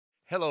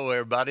Hello,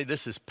 everybody.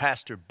 This is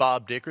Pastor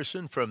Bob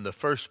Dickerson from the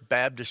First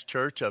Baptist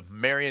Church of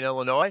Marion,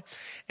 Illinois,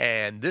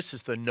 and this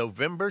is the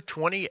November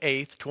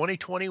 28th,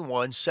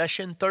 2021,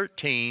 Session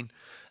 13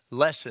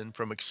 lesson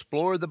from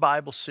Explore the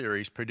Bible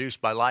series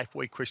produced by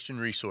Lifeway Christian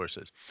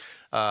Resources.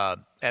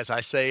 As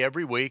I say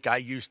every week, I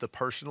use the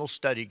personal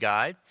study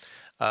guide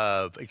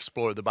of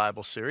Explore the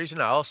Bible series, and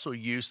I also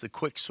use the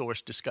quick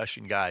source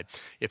discussion guide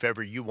if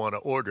ever you want to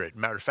order it.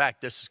 Matter of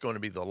fact, this is going to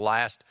be the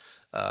last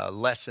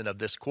lesson of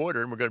this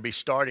quarter, and we're going to be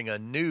starting a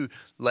new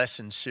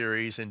lesson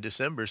series in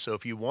December. So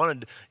if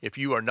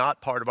you are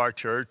not part of our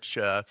church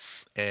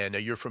and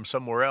you're from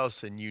somewhere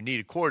else and you need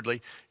it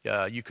quarterly,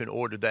 you can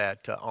order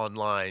that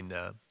online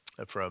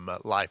from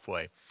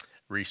Lifeway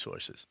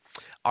Resources.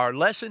 Our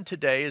lesson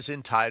today is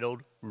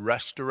entitled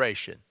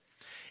Restoration,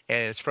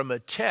 and it's from a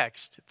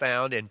text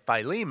found in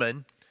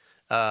Philemon,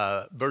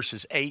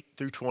 verses 8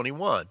 through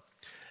 21.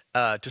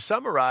 To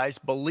summarize,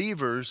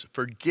 believers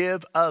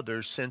forgive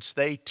others since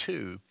they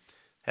too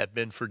have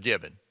been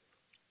forgiven.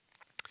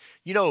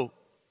 You know,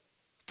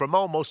 from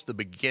almost the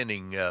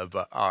beginning of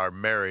our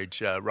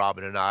marriage,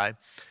 Robin and I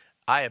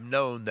have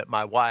known that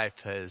my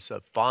wife has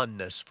a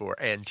fondness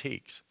for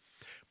antiques.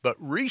 But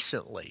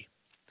recently,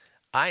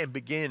 I am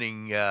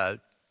beginning to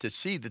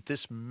see that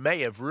this may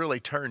have really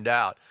turned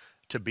out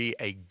to be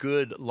a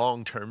good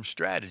long-term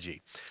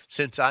strategy.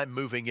 Since I'm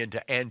moving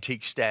into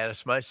antique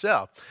status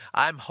myself,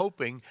 I'm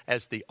hoping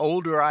as the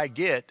older I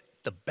get,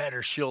 the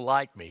better she'll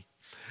like me.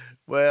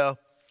 Well,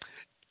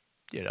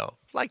 you know,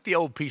 like the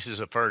old pieces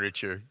of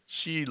furniture,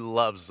 she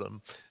loves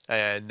them.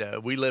 And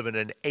we live in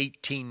an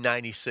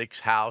 1896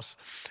 house,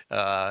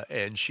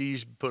 and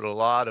she's put a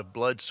lot of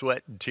blood,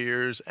 sweat, and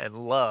tears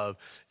and love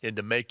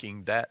into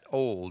making that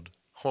old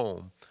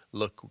home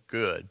look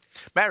good.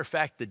 Matter of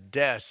fact, the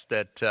desk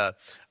that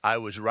I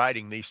was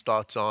writing these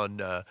thoughts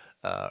on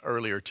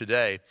earlier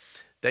today,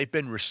 they've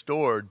been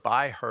restored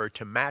by her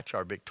to match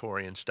our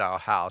Victorian-style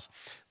house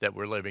that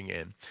we're living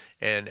in.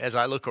 And as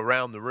I look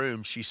around the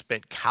room, she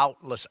spent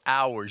countless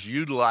hours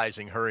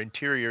utilizing her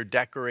interior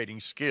decorating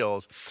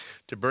skills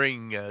to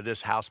bring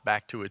this house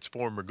back to its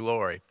former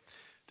glory.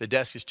 The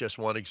desk is just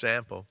one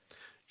example.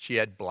 She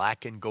had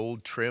black and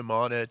gold trim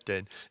on it,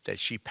 and that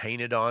she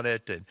painted on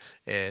it,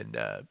 and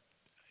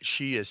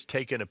she has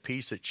taken a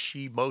piece that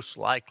she most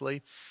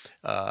likely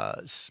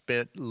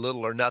spent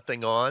little or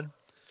nothing on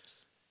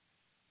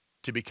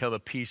to become a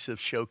piece of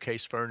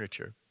showcase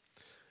furniture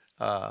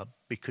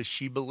because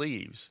she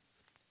believes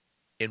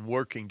in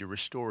working to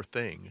restore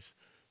things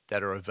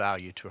that are of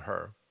value to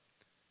her.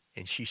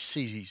 And she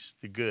sees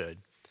the good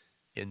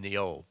in the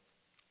old.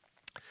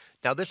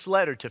 Now, this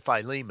letter to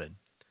Philemon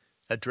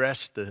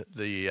addressed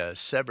the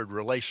severed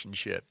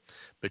relationship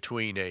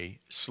between a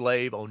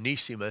slave,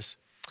 Onesimus,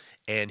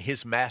 and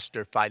his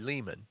master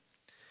Philemon.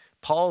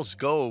 Paul's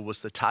goal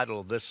was the title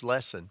of this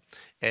lesson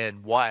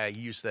and why I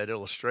use that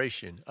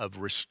illustration of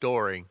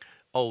restoring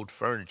old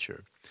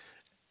furniture.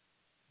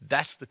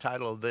 That's the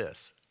title of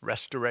this,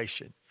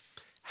 Restoration.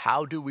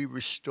 How do we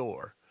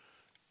restore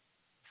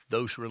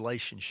those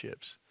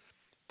relationships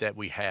that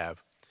we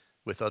have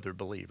with other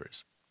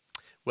believers?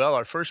 Well,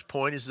 our first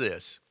point is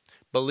this.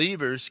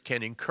 Believers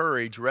can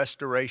encourage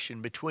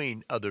restoration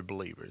between other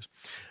believers.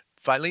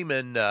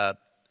 Philemon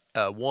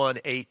 1,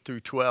 8 through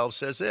 12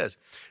 says this,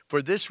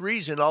 "For this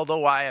reason,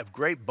 although I have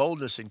great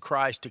boldness in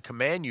Christ to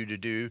command you to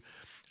do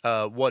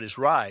what is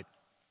right,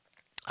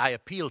 I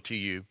appeal to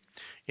you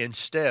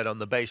instead on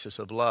the basis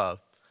of love.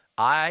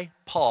 I,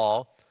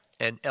 Paul,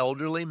 an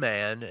elderly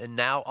man, and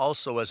now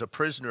also as a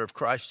prisoner of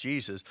Christ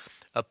Jesus,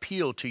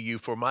 appeal to you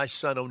for my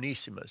son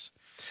Onesimus.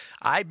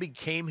 I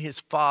became his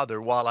father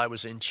while I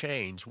was in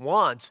chains.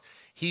 Once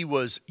he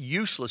was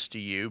useless to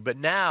you, but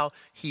now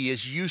he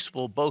is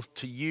useful both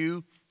to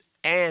you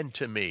and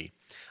to me.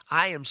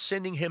 I am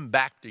sending him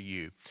back to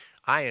you.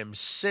 I am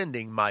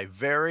sending my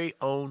very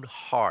own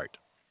heart."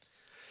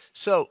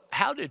 So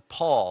how did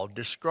Paul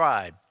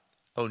describe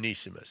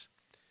Onesimus?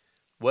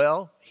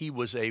 Well, he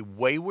was a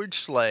wayward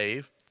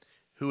slave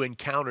who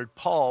encountered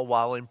Paul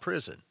while in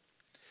prison.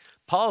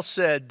 Paul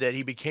said that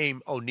he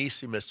became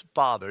Onesimus'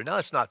 father. Now,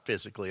 it's not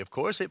physically, of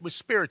course. It was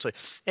spiritually.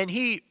 And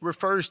he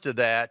refers to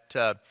that.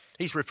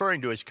 He's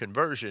referring to his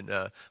conversion,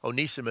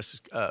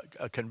 Onesimus'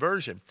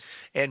 conversion.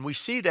 And we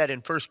see that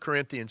in 1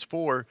 Corinthians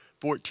 4,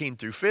 14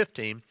 through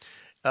 15,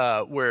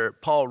 where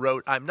Paul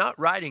wrote, "I'm not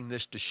writing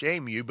this to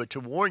shame you, but to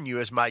warn you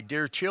as my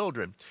dear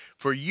children.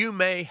 For you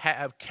may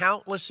have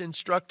countless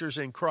instructors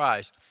in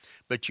Christ,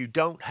 but you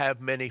don't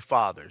have many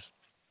fathers.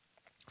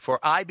 For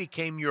I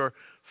became your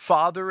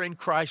father in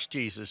Christ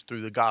Jesus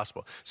through the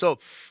gospel." So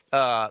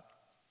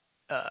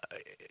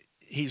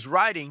he's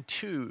writing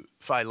to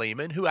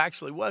Philemon, who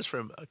actually was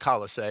from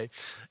Colossae,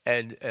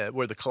 and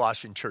where the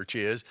Colossian church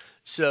is.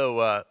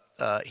 So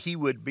he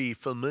would be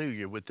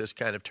familiar with this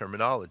kind of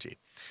terminology.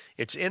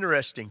 It's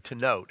interesting to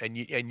note, and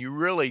you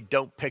really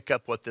don't pick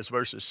up what this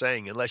verse is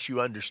saying unless you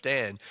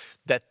understand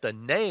that the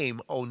name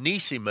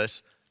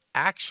Onesimus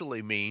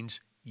actually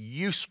means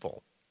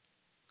useful.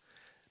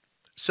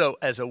 So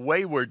as a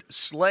wayward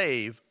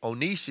slave,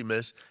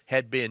 Onesimus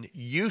had been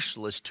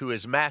useless to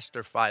his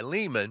master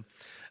Philemon.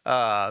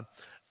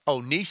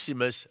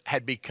 Onesimus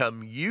had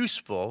become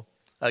useful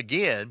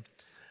again,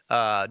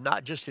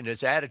 not just in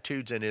his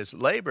attitudes and his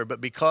labor,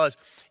 but because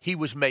he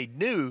was made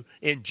new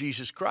in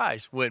Jesus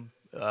Christ when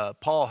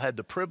Paul had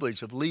the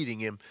privilege of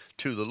leading him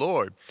to the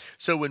Lord.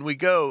 So when we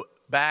go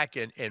back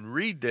and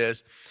read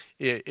this,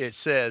 it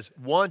says,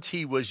 once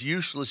he was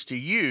useless to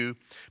you,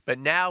 but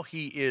now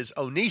he is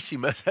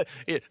Onesimus.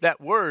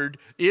 That word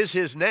is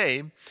his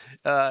name,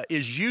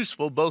 is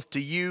useful both to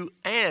you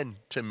and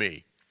to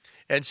me.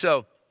 And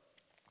so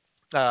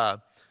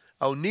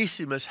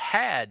Onesimus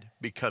had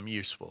become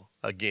useful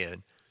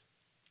again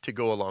to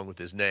go along with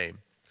his name.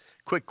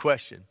 Quick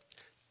question.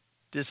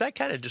 Does that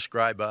kind of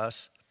describe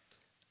us?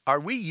 Are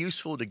we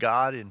useful to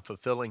God in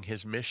fulfilling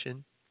his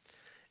mission?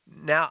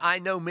 Now, I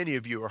know many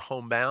of you are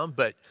homebound,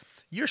 but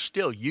you're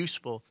still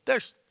useful.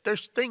 There's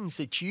things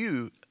that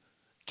you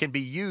can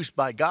be used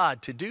by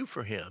God to do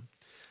for him.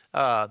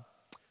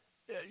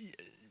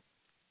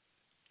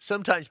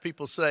 Sometimes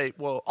people say,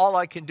 well, all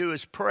I can do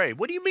is pray.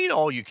 What do you mean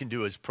all you can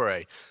do is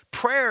pray?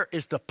 Prayer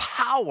is the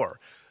power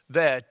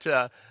that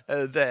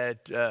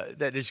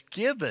is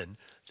given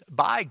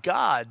by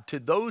God to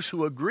those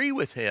who agree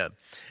with him.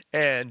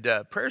 And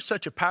prayer is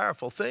such a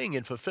powerful thing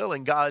in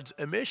fulfilling God's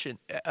mission.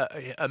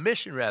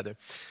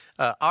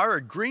 Our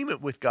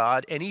agreement with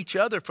God and each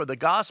other for the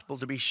gospel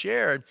to be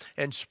shared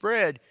and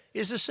spread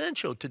is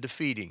essential to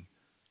defeating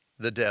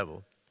the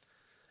devil.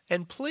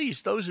 And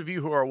please, those of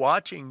you who are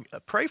watching,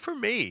 pray for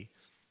me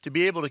to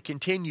be able to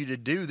continue to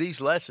do these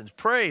lessons.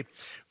 Pray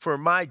for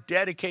my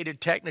dedicated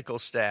technical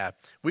staff.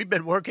 We've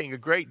been working a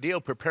great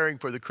deal preparing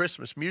for the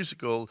Christmas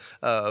musical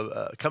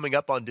coming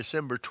up on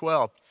December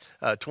 12th,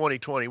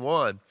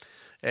 2021.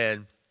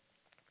 And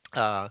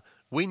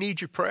we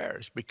need your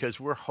prayers because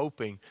we're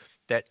hoping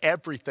that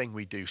everything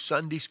we do,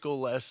 Sunday school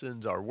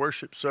lessons, our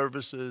worship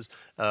services,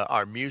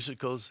 our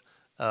musicals,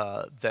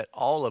 that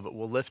all of it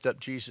will lift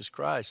up Jesus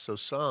Christ so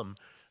some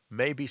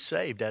may be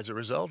saved as a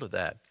result of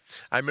that.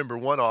 I remember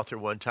one author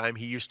one time,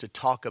 he used to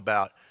talk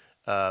about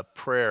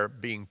prayer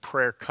being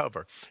prayer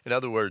cover. In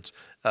other words,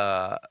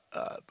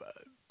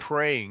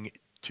 praying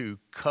to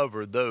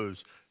cover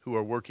those who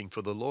are working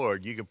for the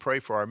Lord. You can pray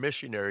for our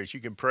missionaries.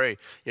 You can pray,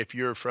 if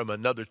you're from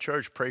another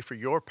church, pray for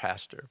your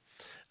pastor,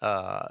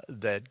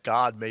 that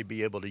God may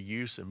be able to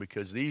use them,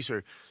 because these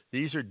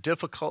are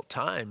difficult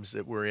times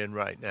that we're in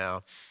right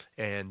now,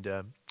 and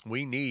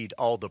we need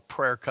all the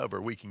prayer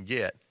cover we can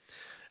get.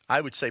 I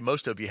would say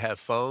most of you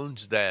have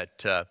phones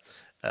that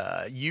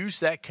use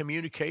that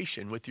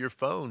communication with your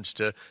phones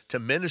to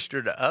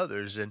minister to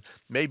others. And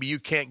maybe you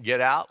can't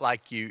get out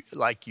like you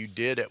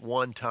did at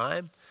one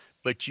time,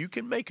 but you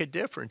can make a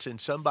difference in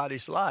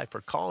somebody's life, or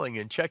calling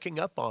and checking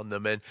up on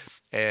them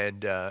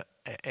and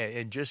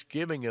just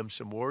giving them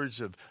some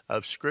words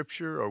of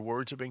scripture or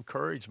words of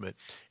encouragement.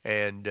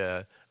 And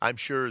I'm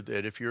sure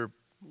that if you're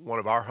one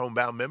of our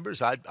homebound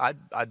members,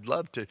 I'd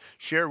love to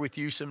share with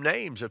you some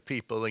names of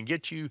people and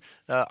get you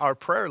our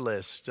prayer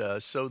list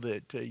so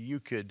that you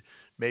could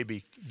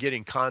maybe get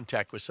in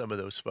contact with some of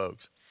those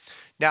folks.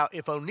 Now,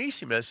 if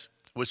Onesimus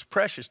was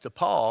precious to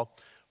Paul,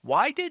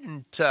 why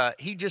didn't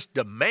he just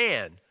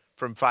demand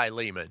from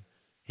Philemon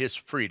his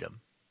freedom?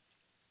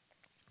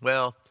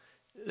 Well,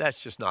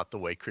 that's just not the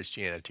way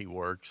Christianity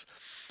works.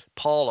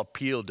 Paul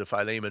appealed to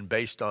Philemon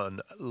based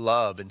on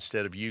love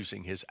instead of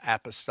using his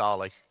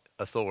apostolic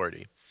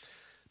authority.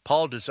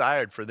 Paul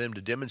desired for them to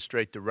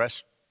demonstrate the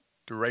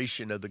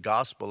restoration of the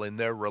gospel in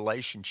their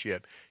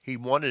relationship. He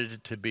wanted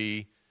it to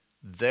be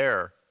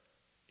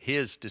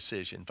his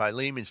decision,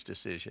 Philemon's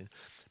decision,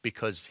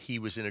 because he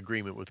was in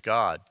agreement with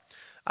God.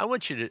 I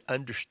want you to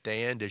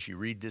understand as you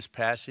read this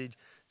passage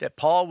that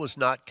Paul was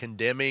not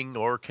condemning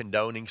or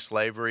condoning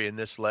slavery in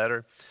this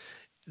letter.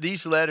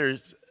 This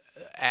letter's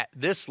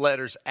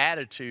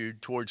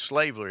attitude towards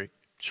slavery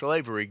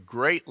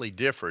greatly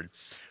differed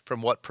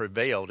from what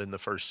prevailed in the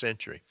first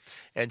century.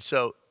 And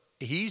so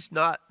he's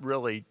not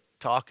really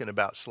talking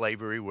about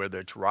slavery, whether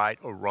it's right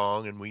or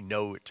wrong, and we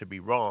know it to be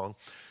wrong.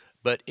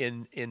 But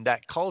in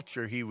that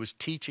culture, he was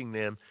teaching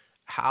them,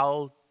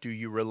 how do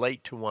you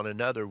relate to one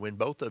another when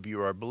both of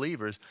you are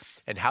believers?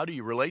 And how do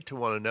you relate to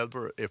one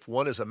another if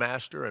one is a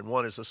master and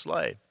one is a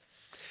slave?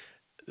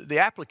 The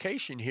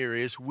application here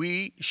is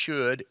we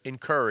should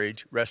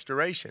encourage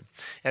restoration.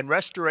 And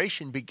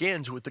restoration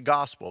begins with the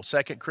gospel.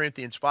 2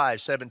 Corinthians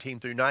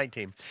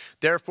 5:17-19.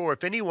 Therefore,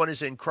 if anyone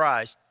is in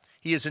Christ,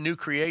 he is a new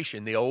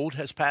creation. The old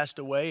has passed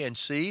away, and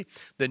see,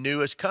 the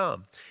new has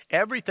come.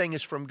 Everything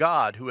is from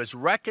God, who has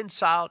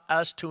reconciled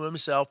us to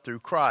himself through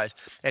Christ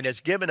and has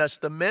given us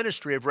the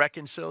ministry of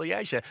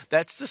reconciliation.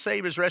 That's the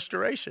same as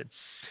restoration.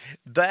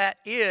 That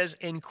is,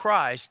 in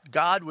Christ,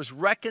 God was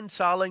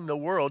reconciling the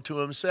world to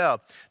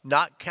himself,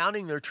 not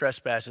counting their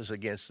trespasses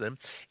against them,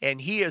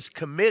 and he has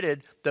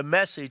committed the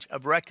message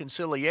of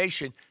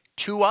reconciliation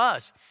to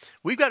us.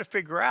 We've got to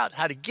figure out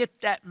how to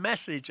get that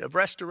message of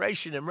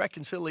restoration and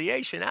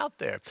reconciliation out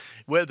there.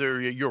 Whether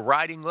you're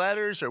writing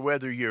letters or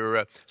whether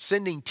you're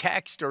sending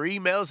text or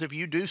emails, if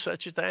you do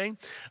such a thing,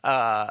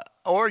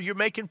 or you're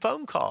making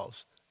phone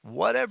calls.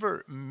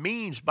 Whatever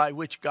means by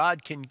which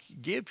God can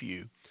give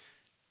you,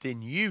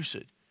 then use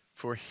it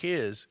for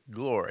His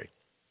glory.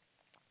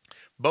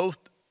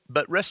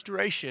 But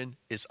restoration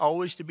is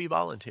always to be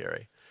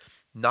voluntary,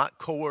 not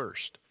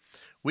coerced.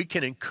 We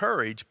can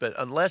encourage, but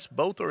unless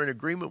both are in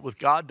agreement with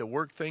God to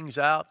work things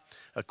out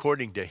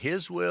according to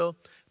His will,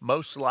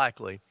 most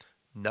likely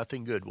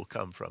nothing good will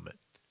come from it.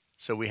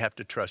 So we have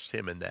to trust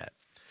Him in that.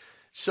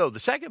 So the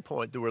second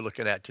point that we're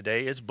looking at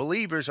today is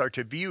believers are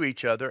to view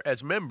each other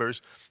as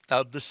members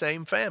of the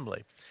same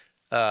family.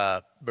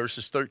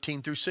 Verses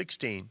 13 through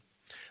 16.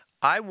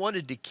 I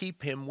wanted to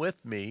keep him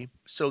with me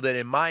so that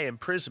in my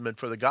imprisonment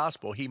for the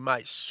gospel he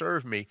might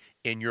serve me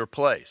in your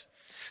place.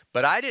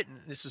 But I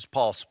didn't, this is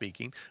Paul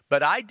speaking,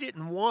 but I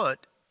didn't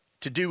want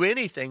to do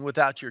anything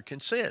without your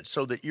consent,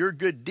 so that your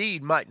good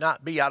deed might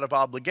not be out of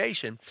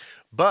obligation,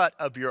 but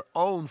of your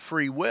own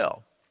free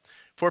will.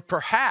 For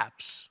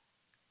perhaps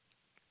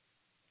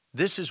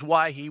this is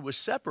why he was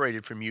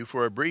separated from you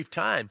for a brief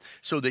time,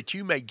 so that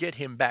you may get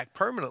him back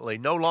permanently,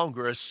 no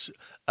longer as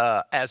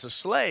a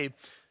slave,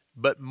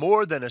 but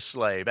more than a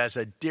slave, as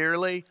a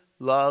dearly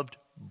loved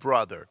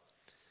brother.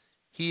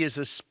 He is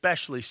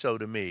especially so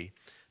to me,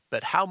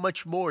 but how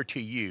much more to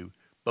you,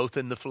 both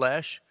in the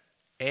flesh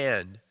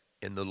and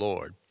in the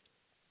Lord.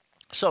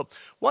 So,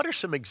 what are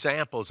some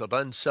examples of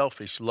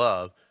unselfish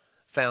love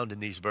found in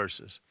these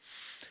verses?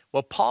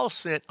 Well, Paul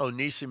sent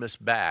Onesimus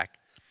back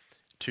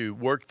to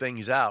work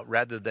things out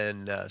rather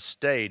than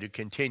stay to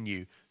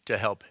continue to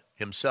help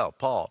himself,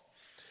 Paul.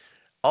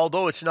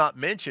 Although it's not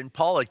mentioned,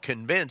 Paul had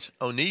convinced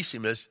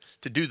Onesimus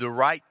to do the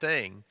right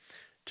thing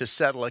to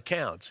settle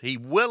accounts. He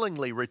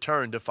willingly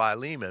returned to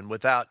Philemon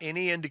without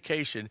any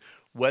indication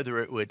whether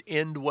it would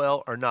end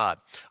well or not.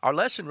 Our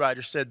lesson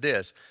writer said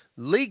this: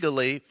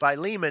 legally,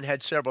 Philemon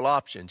had several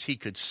options. He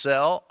could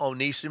sell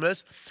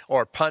Onesimus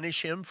or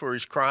punish him for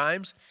his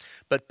crimes,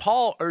 but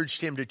Paul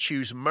urged him to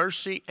choose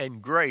mercy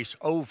and grace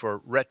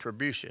over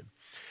retribution.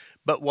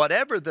 But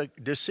whatever the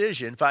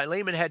decision,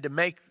 Philemon had to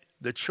make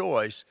the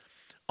choice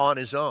on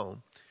his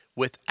own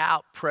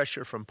without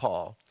pressure from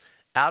Paul.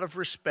 Out of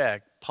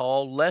respect,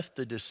 Paul left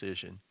the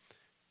decision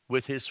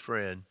with his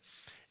friend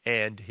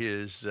and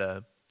his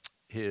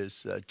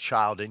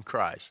child in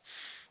Christ.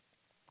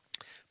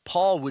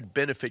 Paul would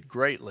benefit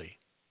greatly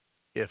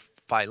if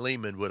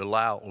Philemon would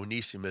allow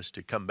Onesimus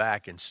to come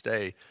back and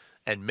stay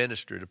and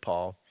minister to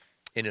Paul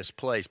in his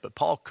place. But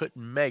Paul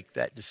couldn't make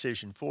that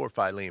decision for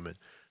Philemon.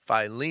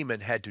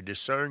 Philemon had to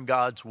discern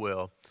God's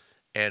will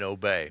and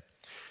obey.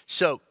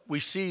 So we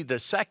see the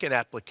second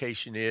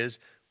application is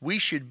we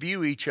should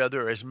view each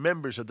other as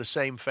members of the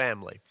same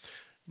family.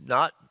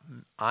 Not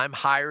I'm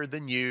higher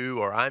than you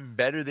or I'm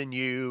better than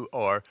you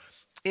or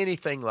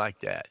anything like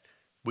that.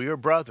 We are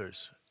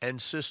brothers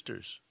and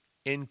sisters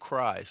in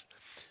Christ.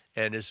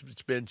 And as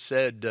it's been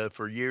said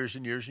for years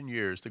and years and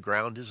years, the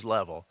ground is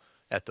level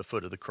at the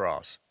foot of the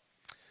cross.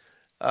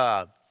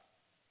 But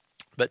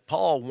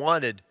Paul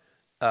wanted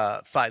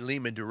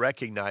Philemon to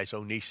recognize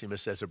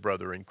Onesimus as a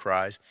brother in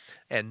Christ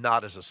and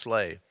not as a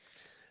slave.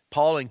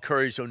 Paul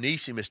encouraged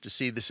Onesimus to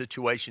see the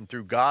situation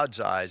through God's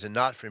eyes and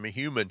not from a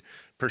human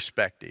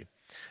perspective.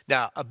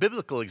 Now, a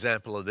biblical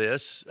example of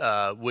this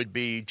would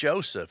be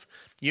Joseph.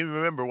 You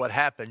remember what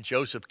happened.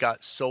 Joseph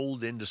got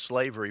sold into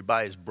slavery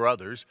by his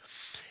brothers,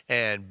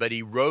 but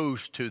he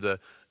rose to the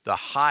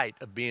height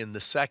of being the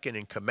second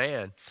in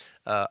command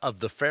of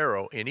the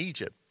Pharaoh in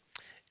Egypt.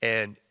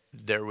 And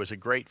there was a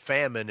great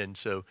famine, and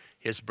so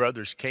his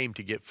brothers came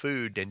to get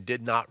food and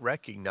did not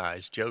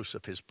recognize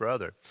Joseph, his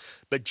brother.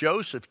 But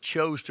Joseph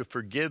chose to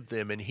forgive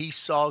them, and he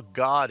saw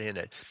God in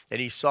it. And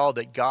he saw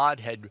that God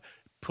had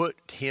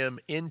put him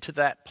into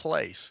that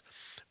place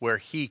where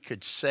he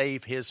could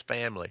save his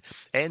family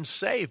and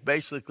save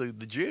basically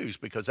the Jews,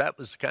 because that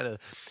was kind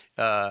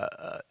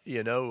of,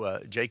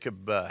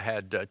 Jacob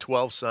had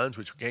 12 sons,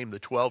 which became the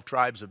 12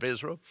 tribes of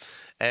Israel.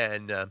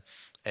 And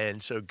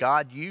so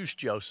God used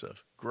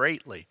Joseph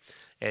greatly,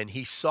 and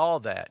he saw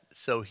that.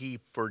 So he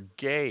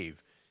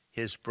forgave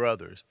his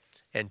brothers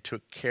and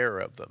took care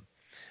of them.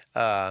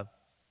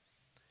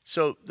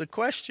 So the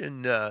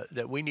question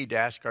that we need to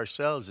ask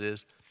ourselves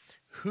is,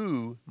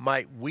 who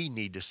might we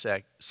need to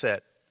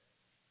set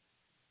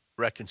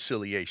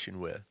reconciliation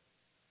with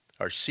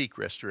or seek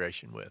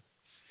restoration with?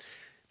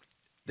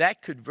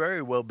 That could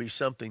very well be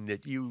something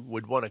that you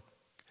would want to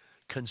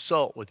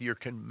consult with your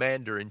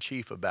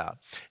commander-in-chief about.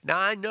 Now,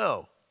 I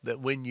know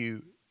that when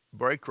you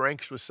break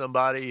ranks with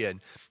somebody and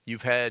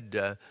you've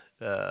had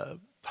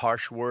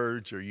harsh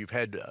words or you've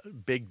had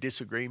big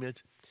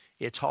disagreements,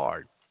 it's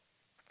hard.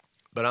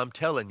 But I'm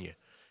telling you,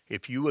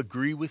 if you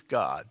agree with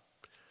God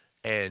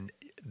and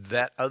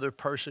that other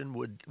person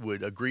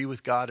would agree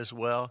with God as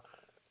well,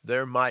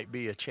 there might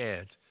be a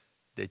chance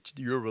that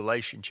your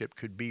relationship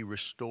could be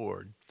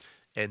restored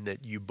and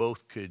that you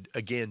both could,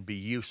 again, be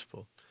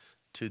useful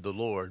to the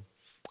Lord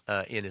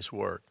in his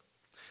work.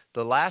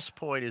 The last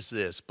point is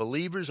this: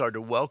 believers are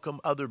to welcome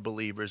other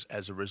believers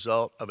as a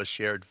result of a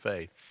shared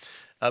faith.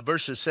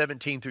 Verses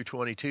 17 through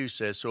 22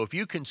 says, so if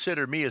you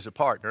consider me as a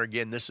partner,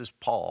 again, this is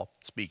Paul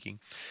speaking.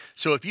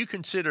 So if you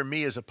consider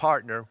me as a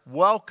partner,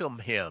 welcome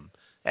him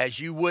as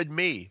you would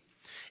me.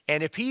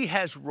 And if he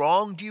has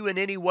wronged you in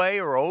any way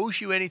or owes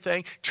you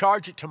anything,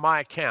 charge it to my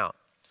account.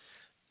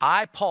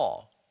 I,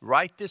 Paul,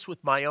 write this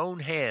with my own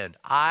hand.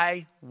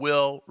 I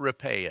will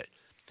repay it.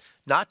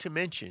 Not to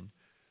mention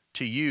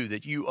to you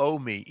that you owe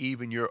me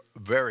even your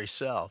very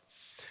self.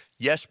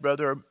 Yes,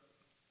 brother,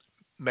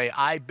 may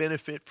I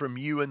benefit from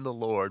you in the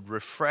Lord.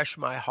 Refresh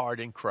my heart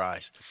in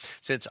Christ.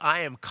 Since I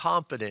am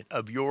confident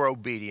of your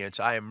obedience,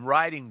 I am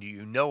writing to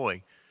you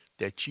knowing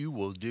that you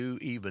will do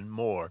even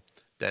more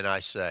than I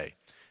say.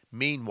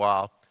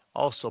 Meanwhile,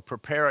 also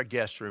prepare a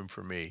guest room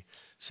for me,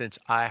 since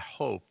I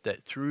hope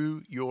that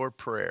through your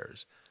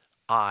prayers,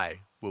 I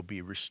will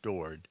be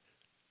restored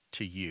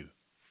to you.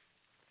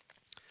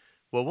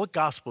 Well, what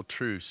gospel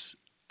truths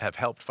have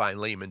helped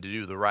Philemon to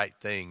do the right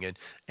thing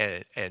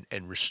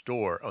and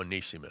restore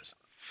Onesimus?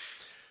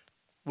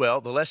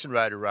 Well, the lesson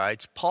writer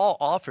writes, Paul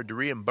offered to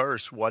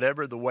reimburse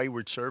whatever the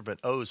wayward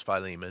servant owes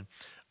Philemon,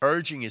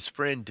 urging his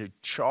friend to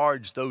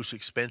charge those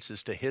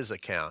expenses to his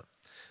account.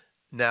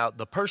 Now,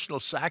 the personal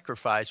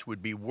sacrifice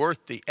would be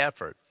worth the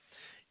effort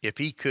if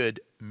he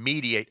could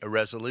mediate a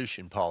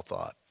resolution, Paul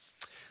thought.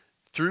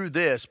 Through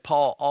this,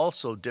 Paul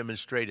also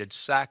demonstrated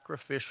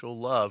sacrificial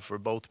love for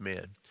both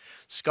men.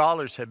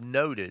 Scholars have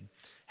noted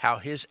how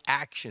his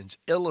actions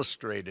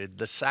illustrated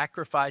the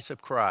sacrifice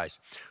of Christ,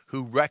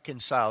 who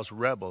reconciles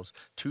rebels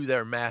to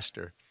their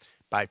master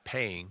by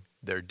paying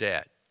their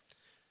debt.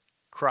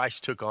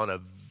 Christ took on a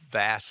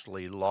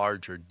vastly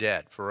larger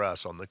debt for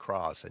us on the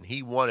cross, and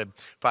he wanted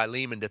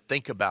Philemon to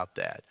think about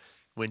that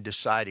when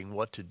deciding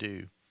what to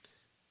do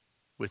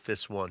with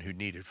this one who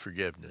needed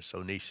forgiveness,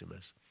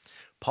 Onesimus.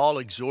 Paul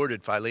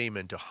exhorted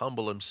Philemon to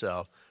humble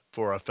himself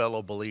for a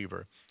fellow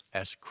believer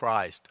as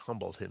Christ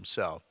humbled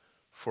himself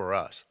for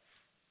us.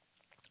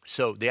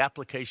 So the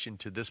application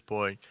to this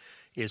point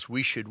is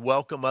we should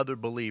welcome other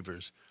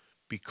believers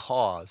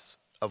because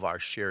of our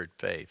shared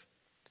faith.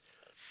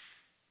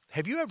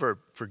 Have you ever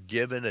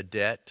forgiven a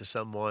debt to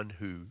someone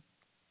who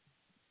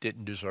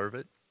didn't deserve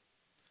it?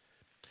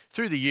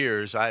 Through the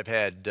years, I've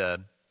had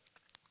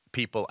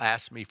people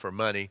ask me for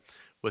money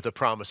with a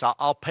promise,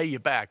 I'll pay you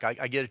back.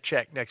 I get a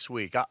check next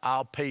week.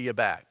 I'll pay you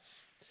back.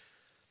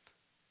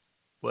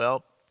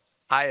 Well,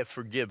 I have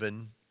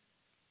forgiven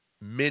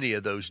many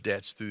of those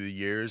debts through the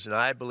years, and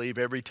I believe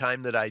every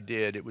time that I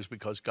did, it was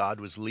because God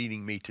was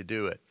leading me to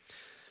do it.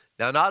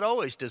 Now, not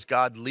always does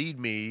God lead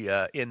me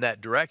in that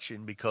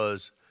direction,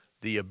 because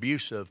the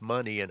abuse of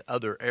money in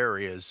other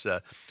areas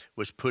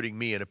was putting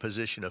me in a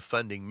position of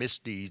funding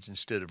misdeeds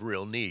instead of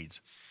real needs.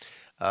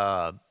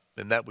 And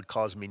that would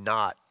cause me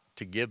not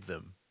to give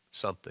them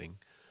something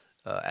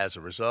as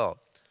a result.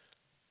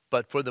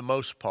 But for the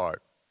most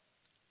part,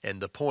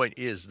 and the point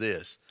is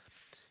this,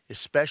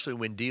 especially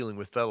when dealing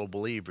with fellow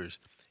believers,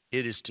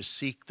 it is to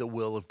seek the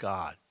will of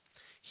God.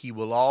 He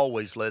will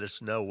always let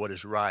us know what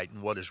is right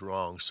and what is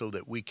wrong, so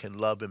that we can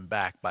love him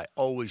back by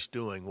always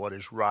doing what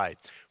is right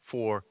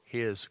for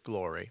his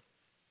glory.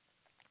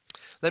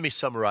 Let me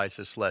summarize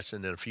this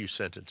lesson in a few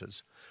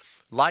sentences.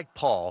 Like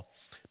Paul,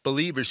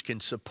 believers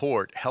can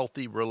support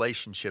healthy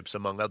relationships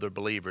among other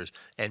believers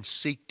and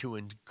seek to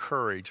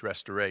encourage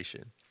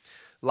restoration.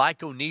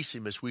 Like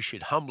Onesimus, we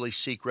should humbly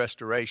seek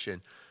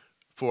restoration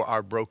for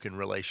our broken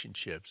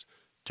relationships,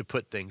 to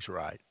put things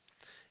right.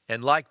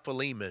 And like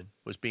Philemon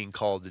was being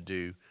called to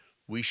do,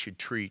 we should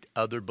treat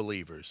other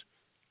believers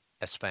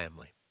as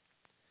family.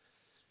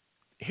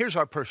 Here's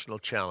our personal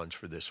challenge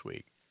for this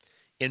week.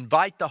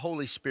 Invite the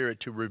Holy Spirit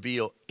to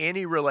reveal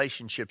any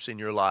relationships in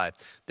your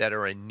life that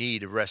are in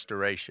need of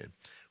restoration.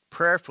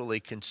 Prayerfully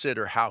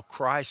consider how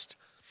Christ's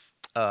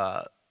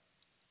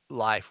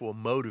life will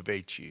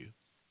motivate you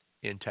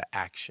into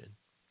action.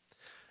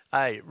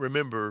 I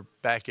remember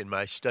back in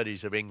my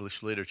studies of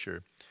English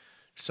literature,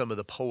 some of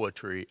the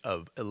poetry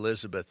of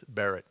Elizabeth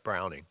Barrett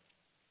Browning.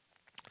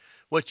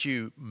 What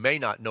you may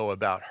not know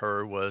about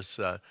her was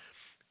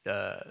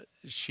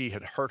she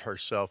had hurt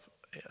herself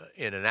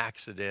in an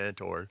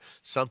accident, or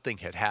something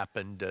had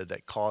happened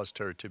that caused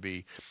her to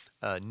be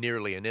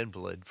nearly an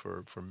invalid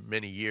for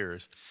many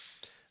years.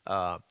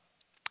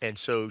 And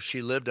so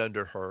she lived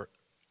under her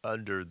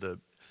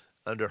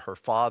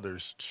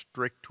father's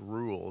strict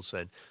rules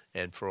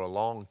and for a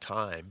long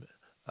time.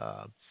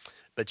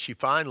 But she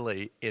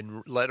finally,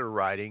 in letter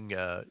writing,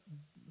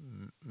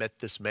 met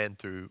this man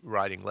through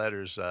writing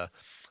letters,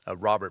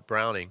 Robert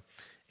Browning,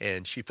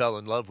 and she fell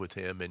in love with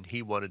him, and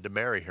he wanted to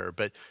marry her.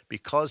 But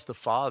because the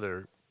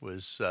father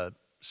was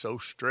so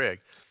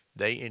strict,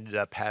 they ended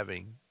up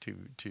having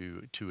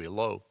to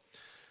elope.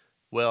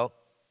 Well,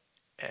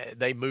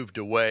 they moved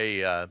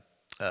away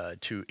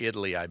to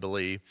Italy, I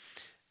believe,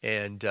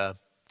 and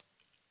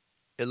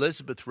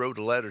Elizabeth wrote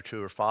a letter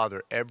to her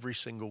father every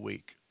single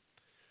week,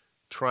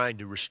 trying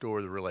to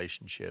restore the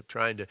relationship,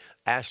 trying to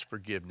ask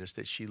forgiveness,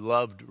 that she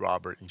loved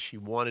Robert and she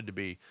wanted to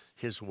be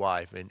his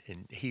wife, and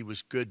he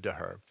was good to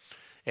her.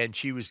 And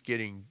she was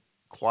getting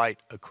quite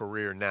a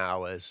career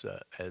now as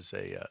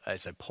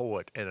a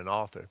poet and an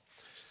author.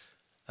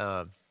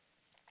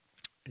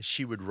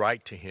 She would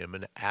write to him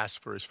and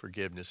ask for his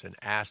forgiveness and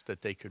ask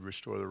that they could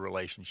restore the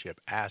relationship,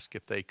 ask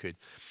if they could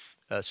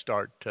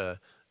start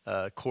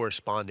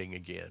corresponding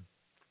again.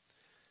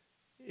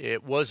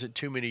 It wasn't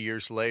too many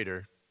years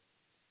later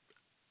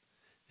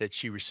that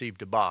she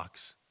received a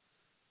box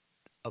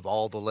of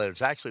all the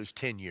letters. Actually, it was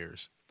 10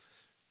 years.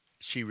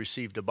 She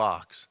received a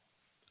box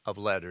of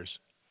letters,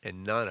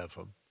 and none of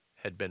them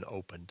had been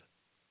opened.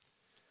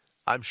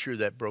 I'm sure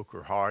that broke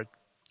her heart.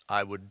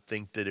 I would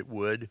think that it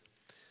would.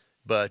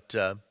 But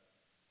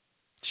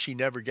she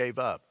never gave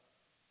up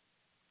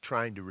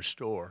trying to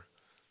restore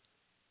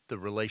the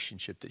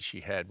relationship that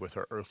she had with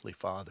her earthly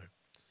father.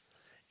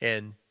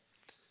 And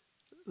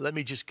let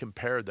me just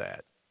compare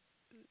that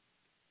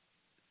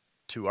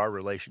to our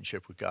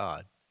relationship with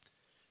God.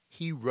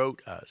 He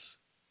wrote us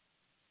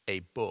a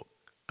book,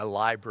 a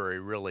library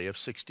really of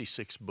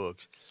 66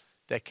 books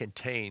that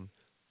contain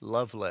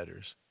love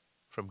letters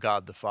from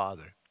God the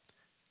Father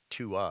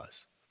to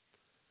us.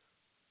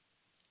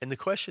 And the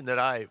question that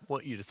I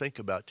want you to think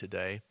about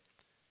today,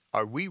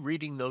 are we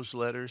reading those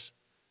letters,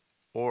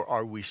 or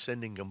are we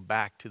sending them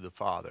back to the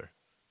Father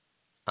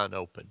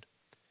unopened?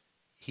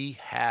 He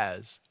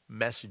has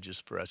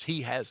messages for us.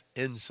 He has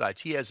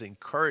insights. He has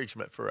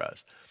encouragement for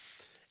us.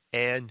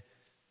 And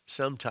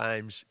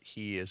sometimes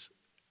he is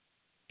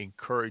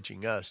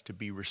encouraging us to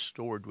be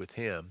restored with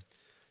him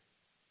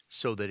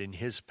so that in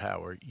his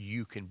power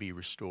you can be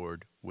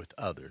restored with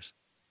others.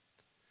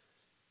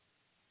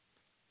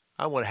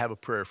 I want to have a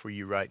prayer for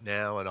you right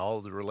now and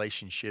all the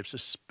relationships,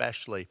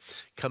 especially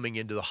coming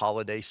into the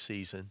holiday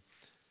season.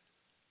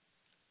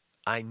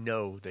 I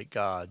know that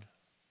God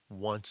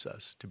wants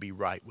us to be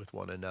right with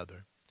one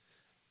another,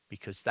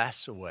 because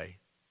that's the way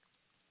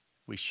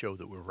we show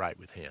that we're right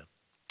with him.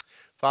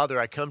 Father,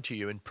 I come to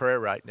you in prayer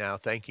right now,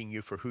 thanking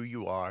you for who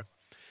you are.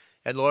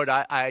 And Lord,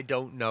 I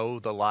don't know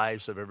the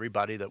lives of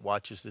everybody that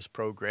watches this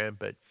program,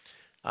 but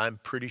I'm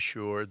pretty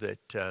sure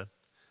that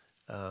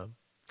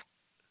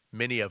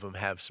many of them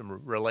have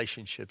some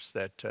relationships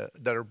that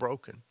are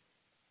broken.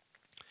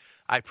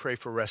 I pray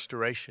for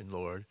restoration,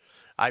 Lord.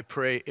 I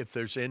pray if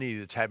there's any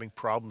that's having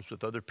problems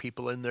with other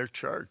people in their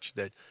church,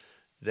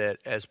 that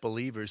as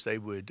believers they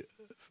would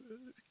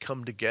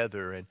come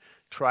together and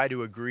try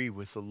to agree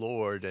with the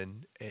Lord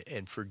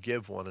and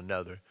forgive one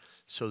another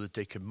so that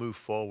they can move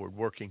forward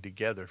working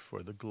together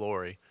for the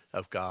glory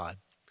of God.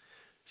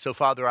 So,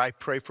 Father, I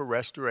pray for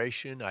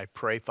restoration. I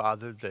pray,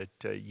 Father,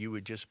 that you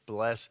would just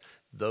bless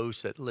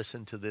those that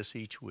listen to this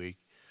each week.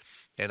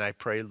 And I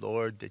pray,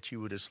 Lord, that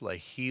you would just lay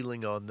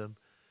healing on them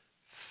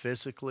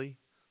physically,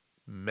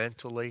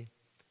 mentally,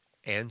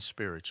 and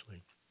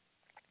spiritually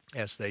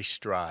as they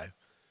strive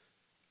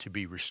to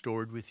be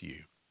restored with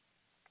you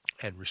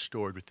and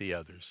restored with the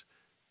others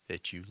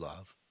that you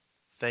love.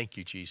 Thank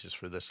you, Jesus,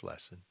 for this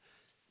lesson.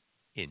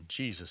 In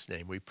Jesus'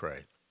 name we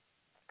pray.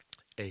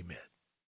 Amen.